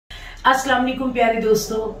अस्सलाम वालेकुम प्यारे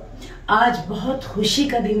दोस्तों, आज बहुत खुशी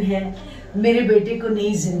का दिन है। मेरे बेटे को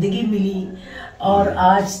नई जिंदगी मिली और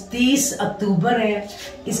आज 30 अक्टूबर है,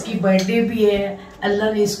 इसकी बर्थडे भी है।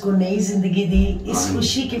 अल्लाह ने इसको नई जिंदगी दी। इस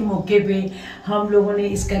खुशी के मौके पे हम लोगों ने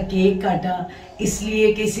इसका केक काटा,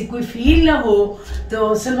 इसलिए कि इसे कोई फील ना हो।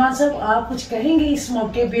 तो सलमान साहब, आप कुछ कहेंगे इस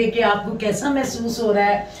मौके पे कि आपको कैसा महसूस हो रहा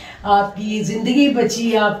है? आपकी जिंदगी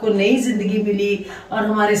बची, आपको नई जिंदगी मिली और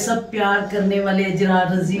हमारे सब प्यार करने वाले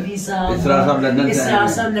जरार रिजवी साहब, इसरार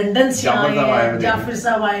साहब लंदन से आए हैं, जाफर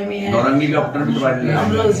साहब आए हुए हैं,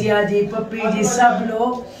 इमरोजिया जी, पप्पी जी, सब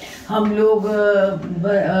लोग हम लोग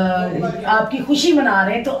आपकी खुशी मना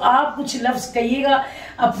रहे हैं। तो आप कुछ लफ्ज कहिएगा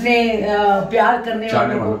अपने प्यार करने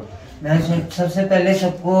वालों को। मैं सबसे पहले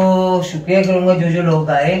सबको शुक्रिया करूंगा जो लोग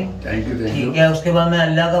आए, ठीक है। उसके बाद मैं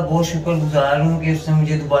अल्लाह का बहुत शुक्रगुजार हूँ कि उसने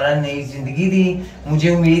मुझे दोबारा नई जिंदगी दी। मुझे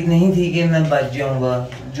उम्मीद नहीं थी कि मैं बच जाऊंगा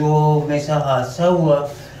जो मेरे साथ हादसा हुआ,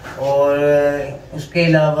 और उसके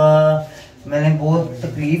अलावा मैंने बहुत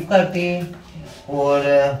तकलीफ काटी। और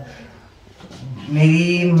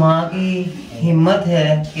मेरी माँ की हिम्मत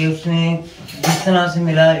है कि उसने जिस तरह से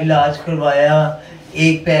मेरा इलाज करवाया,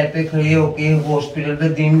 एक पैर पे खड़े होके हॉस्पिटल पे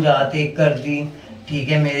दिन रात एक कर दी, ठीक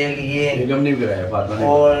है, मेरे लिए।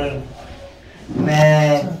 और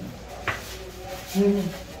मैं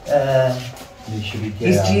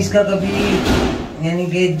इस चीज का कभी, यानी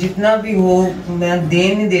कि जितना भी हो, मैं दे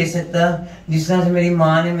नहीं दे सकता। जिस तरह से मेरी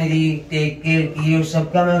माँ ने मेरी टेक केयर की, और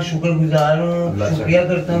सबका मैं शुक्रगुजार हूँ, शुक्रिया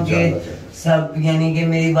करता हूँ कि सब, यानी कि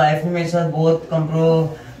मेरी वाइफ ने मेरे साथ बहुत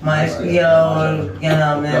कंप्रोमाइज किया और क्या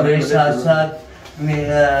नाम है, मेरे साथ साथ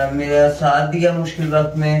मेरा साथ दिया मुश्किल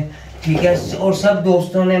वक्त में, ठीक है। और सब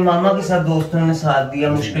दोस्तों ने, मामा के साथ दोस्तों ने साथ दिया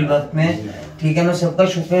मुश्किल वक्त में, ठीक है। मैं सबका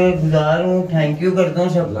शुक्रगुजार हूँ, थैंक यू करता हूँ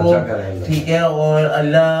सबको, ठीक है। और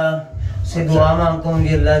अल्लाह से दुआ मांगता हूँ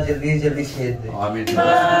कि अल्लाह जल्दी जल्दी सेहत दे।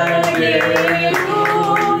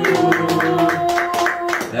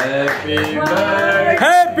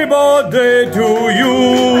 Happy birthday to you.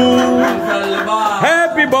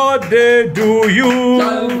 Happy birthday to you.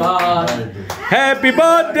 Happy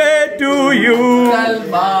birthday to you.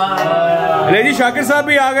 जी शाकिर साहब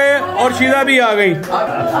भी आ गए और शीजा भी आ गई।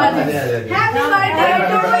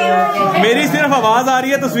 मेरी सिर्फ आवाज आ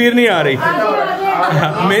रही है, तस्वीर नहीं आ रही।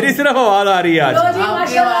 मेरी सिर्फ आवाज आ रही है आज।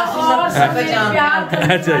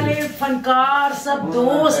 अच्छा जी, फनकार सब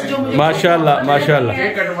दोस्त जो मुझे माशाल्लाह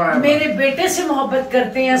माशाल्लाह मेरे बेटे से मोहब्बत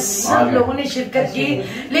करते हैं, सब लोगों ने शिरकत की।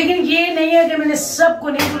 लेकिन ये नहीं है कि मैंने सबको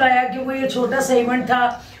नहीं बुलाया, कि वो ये छोटा सा इवेंट था,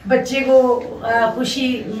 बच्चे को खुशी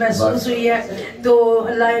महसूस हुई है। तो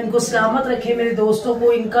अल्लाह इनको सलामत रखे, मेरे दोस्तों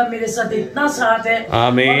को, इनका मेरे साथ इतना साथ है।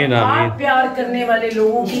 आमीन आमीन। आप प्यार करने वाले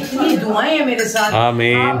लोगों की इतनी दुआएं हैं मेरे साथ।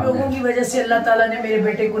 आमीन। आप लोगों की वजह से अल्लाह ताला ने मेरे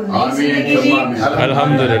बेटे को नई जिंदगी दी।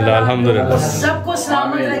 अल्हम्दुलिल्लाह अल्हम्दुलिल्लाह। सबको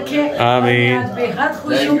सलामत रखे। आमीन। आज बेहद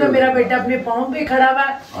खुश हूँ कि मेरा बेटा अपने पाँव पे खड़ा हुआ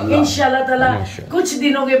है। इंशाल्लाह ताला कुछ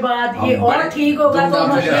दिनों के बाद ये और ठीक होगा तो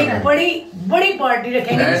हम एक बड़ी पार्टी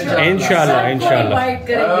रखेंगे इंशाल्लाह इंशाल्लाह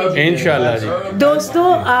इंशाल्लाह जी। दोस्तों,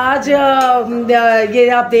 आज ये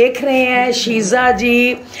आप देख रहे हैं शीजा जी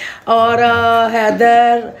और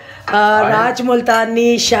हैदर राज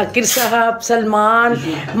मुल्तानी, शाकिर साहब, सलमान,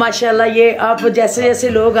 माशाल्लाह। ये अब जैसे जैसे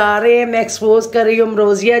लोग आ रहे हैं मैं एक्सपोज कर रही हूँ।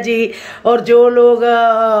 इमरोजिया जी और जो लोग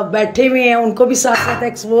बैठे हुए हैं उनको भी साथ साथ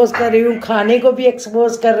एक्सपोज कर रही हूँ, खाने को भी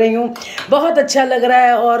एक्सपोज कर रही हूँ। बहुत अच्छा लग रहा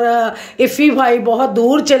है। और इफ़ी भाई बहुत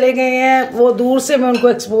दूर चले गए हैं, वो दूर से मैं उनको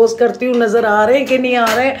एक्सपोज करती हूँ, नज़र आ रहे हैं कि नहीं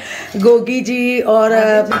आ रहे। गोगी जी और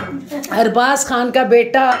अरबाज खान का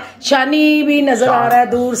बेटा शानी भी नज़र आ रहा है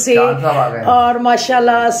दूर से। और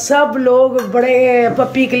माशाल्लाह सब लोग बड़े,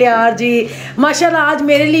 पप्पी कलियार जी, माशाल्लाह। आज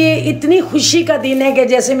मेरे लिए इतनी खुशी का दिन है कि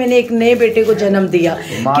जैसे मैंने एक नए बेटे को जन्म दिया,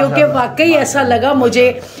 क्योंकि वाकई ऐसा लगा मुझे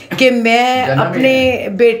कि मैं अपने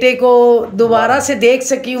बेटे को दोबारा से देख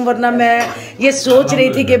सकी हूँ, वरना मैं ये सोच रही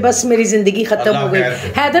थी कि बस मेरी जिंदगी खत्म हो गई।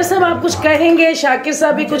 हैदर साहब, आप कुछ कहेंगे? शाकिर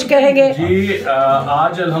साहब भी कुछ कहेंगे? जी,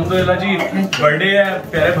 आज अल्हम्दुलिल्लाह जी बर्थडे है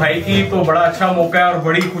प्यारे भाई की, तो बड़ा अच्छा मौका है और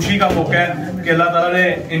बड़ी खुशी का मौका है कि अल्लाह ताला ने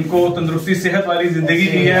इनको तंदुरुस्ती सेहत वाली जिंदगी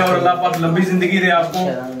दी है, और अल्लाह पाक लंबी जिंदगी दे आपको,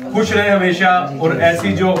 खुश रहे हमेशा, और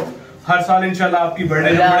ऐसी जो हर साल इंशाल्लाह आपकी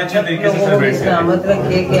बर्थडे बड़े अच्छे तरीके से सेलिब्रेट करें।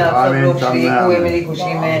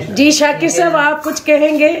 जी शाकिर साहब, आप कुछ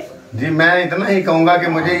कहेंगे? जी, मैं इतना ही कहूंगा कि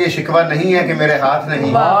मुझे ये शिकवा नहीं है कि मेरे हाथ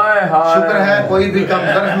नहीं, शुक्र है कोई भी कम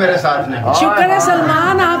दर्द मेरे साथ नहीं। शुक्र है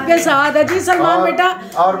सलमान आपके साथ है। जी सलमान बेटा।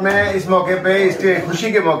 और मैं इस मौके पे, इसके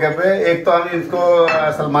खुशी के मौके पे, एक तो हम इसको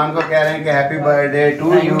सलमान को कह रहे हैं कि हैप्पी बर्थडे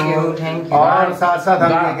टू यू, और साथ साथ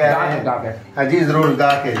हम ये कह रहे हैं जी, जरूर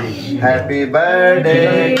गा के जी, happy birthday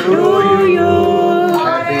to you,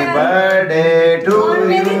 happy birthday to you.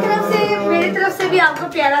 मेरी तरफ से भी आपको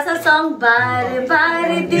प्यारा सा सॉन्ग बार बार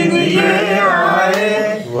दिन ये आए,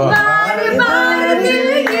 बार बार दिल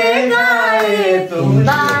ये गाए,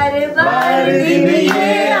 बार बार दिन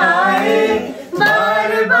ये आए,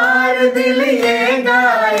 बार बार दिल ये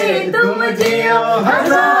गाए, तुम जियो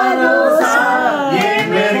हजारों साल ये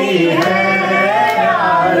मेरी है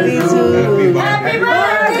आरज़ू। Happy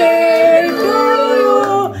birthday to you,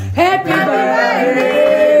 happy birthday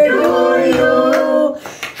to you,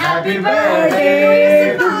 happy birthday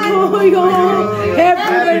to you,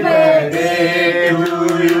 happy birthday to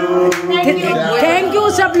you. Thank you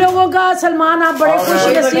सब लोगों का। सलमान आप बड़े खुश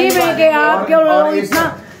नसीब हैं कि आपके लोग इतना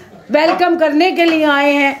वेलकम करने के लिए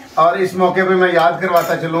आए हैं। और इस मौके पे मैं याद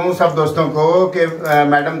करवाता चलूँ सब दोस्तों को कि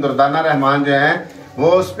मैडम दुर्दाना रहमान जो हैं वो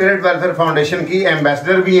स्पिरिट वेलफेयर फाउंडेशन की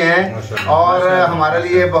एम्बेसडर भी हैं और हमारे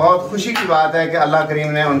लिए बहुत खुशी की बात है कि अल्लाह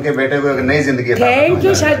करीम ने उनके बेटे को एक नई जिंदगी अता फरमाई। थैंक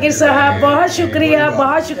यू शाकिर साहब, बहुत शुक्रिया,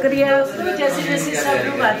 बहुत शुक्रिया। जैसे जैसे सब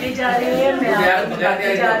लोग आते जा रहे हैं मैं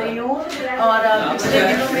आते जा रही हूँ और पिछले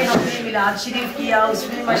दिनों में हमने मिलाद शरीफ किया,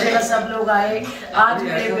 उसमें माशाल्लाह सब लोग आए। आज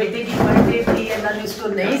मेरे बेटे की बर्थडे थी, अल्लाह ने उसको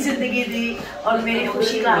नई जिंदगी दी और मेरी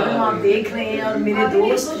खुशी का आलम आप देख रहे हैं। और मेरे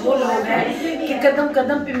दोस्त वो लोग हैं कि कदम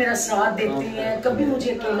कदम पे मेरा साथ देते हैं, कभी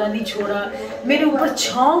मुझे अकेला नहीं छोड़ा, मेरे ऊपर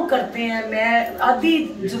छांव करते हैं। मैं आधी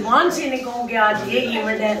जुबान से नहीं कहूँ कि आज ये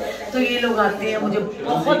इवेंट है तो ये लोग आते हैं, मुझे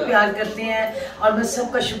बहुत प्यार करते हैं और मैं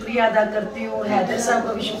सबका शुक्रिया अदा करती हूँ। हैदर साहब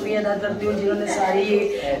का भी शुक्रिया अदा करती हूँ जिन्होंने सारी ये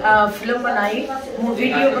फिल्म बनाई,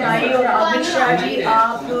 वीडियो बनाई। और आमिर शाह जी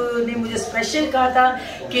आपने मुझे स्पेशल कहा था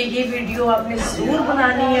कि ये वीडियो आपने जरूर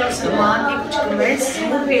बनानी है और सलमान के कुछ कमेंट्स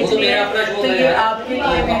जरूर भेजने हैं, तो ये आपके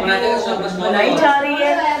लिए वीडियो बनाई जा रही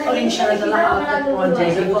है और इंशाल्लाह आप तक पहुँच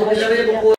जाएगी।